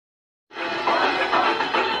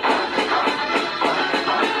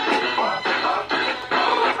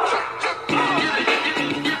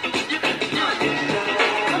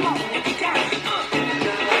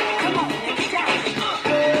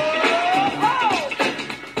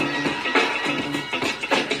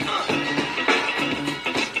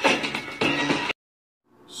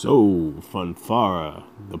So, Fonfara,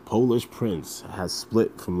 the Polish prince, has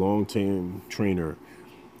split from long-term trainer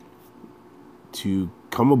to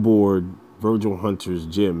come aboard Virgil Hunter's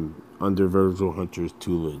gym under Virgil Hunter's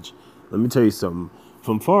tutelage. Let me tell you something.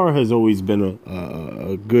 Fonfara has always been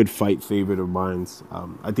a good fight favorite of mine.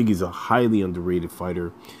 I think he's a highly underrated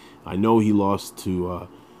fighter. I know he lost to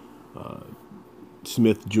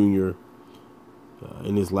Smith Jr.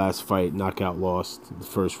 In his last fight, knockout lost the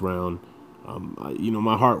first round.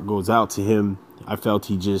 My heart goes out to him. I felt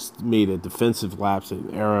he just made a defensive lapse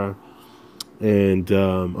in error, and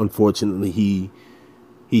unfortunately,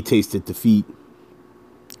 he tasted defeat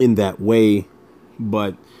in that way.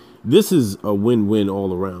 But this is a win-win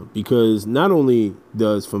all around, because not only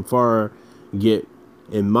does Fonfara get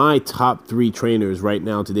in my top 3 trainers right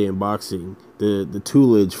now today in boxing the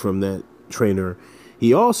tutelage from that trainer,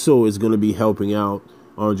 he also is going to be helping out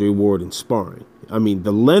Andrzej Ward in sparring. I mean,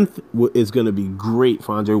 the length is going to be great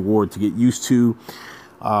for Andrzej Ward to get used to.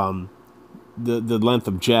 The length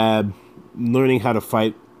of jab, learning how to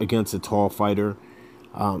fight against a tall fighter.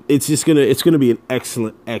 It's gonna be an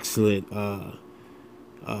excellent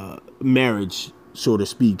marriage, so to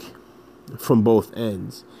speak, from both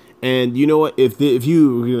ends. And you know what? If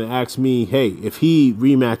you were gonna ask me, hey, if he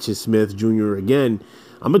rematches Smith Jr. again,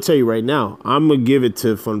 I'm gonna tell you right now, I'm gonna give it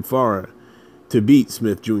to Fonfara to beat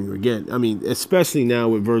Smith Jr. again. I mean, especially now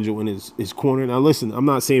with Virgil in his corner. Now, listen, I'm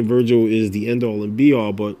not saying Virgil is the end-all and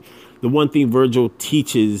be-all, but the one thing Virgil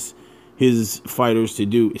teaches his fighters to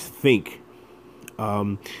do is think.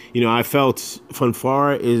 I felt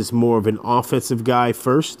Fonfara is more of an offensive guy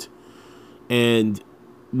first, and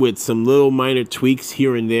with some little minor tweaks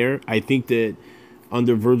here and there, I think that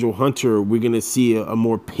under Virgil Hunter, we're going to see a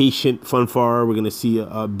more patient Fonfara. We're going to see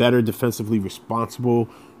a better defensively responsible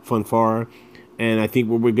Fonfara. And I think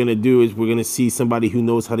what we're going to do is we're going to see somebody who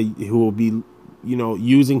will be,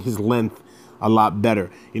 using his length a lot better.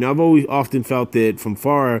 I've always often felt that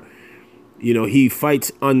Fonfara, he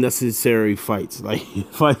fights unnecessary fights. Like,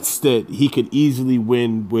 fights that he could easily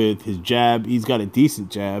win with his jab. He's got a decent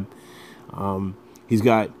jab. He's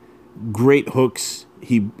got great hooks.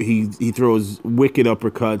 He throws wicked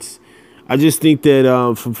uppercuts. I just think that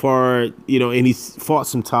Fonfara, and he's fought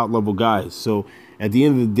some top-level guys. So at the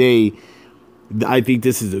end of the day, I think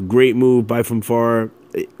this is a great move by Fonfara.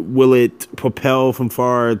 Will it propel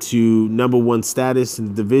Fonfara to #1 status in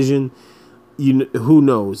the division? Who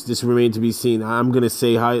knows? This remains to be seen. I'm going to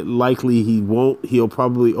say likely he won't. He'll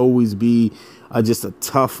probably always be just a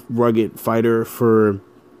tough, rugged fighter for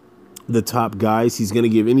the top guys. He's going to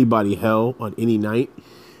give anybody hell on any night.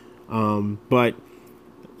 But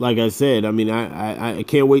like I said, I mean, I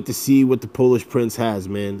can't wait to see what the Polish Prince has,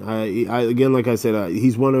 man. Again, like I said,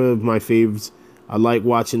 he's one of my favorites. I like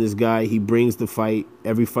watching this guy. He brings the fight.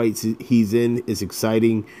 Every fight he's in is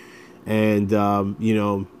exciting. And,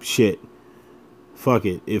 shit. Fuck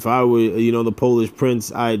it. If I were, the Polish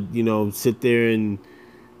Prince, I'd, sit there and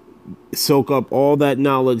soak up all that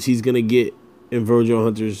knowledge he's going to get in Virgil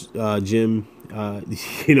Hunter's gym.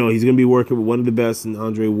 He's going to be working with one of the best in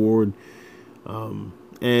Andrzej Ward.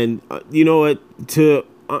 And you know what? To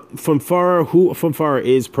Fonfara, who Fonfara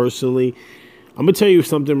is personally, I'm going to tell you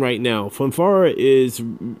something right now. Fonfara is,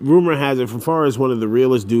 rumor has it, Fonfara is one of the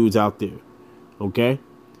realest dudes out there. Okay?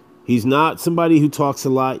 He's not somebody who talks a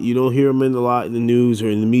lot. You don't hear him a lot in the news or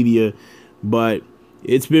in the media. But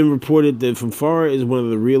it's been reported that Fonfara is one of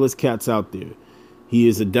the realest cats out there. He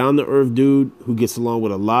is a down-to-earth dude who gets along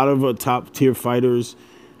with a lot of top-tier fighters.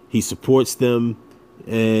 He supports them.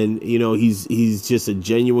 And, he's just a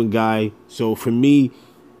genuine guy. So for me,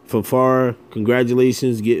 Fonfara,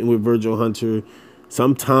 congratulations getting with Virgil Hunter.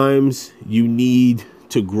 Sometimes you need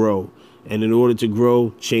to grow. And in order to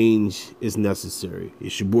grow, change is necessary.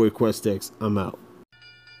 It's your boy Questex. I'm out.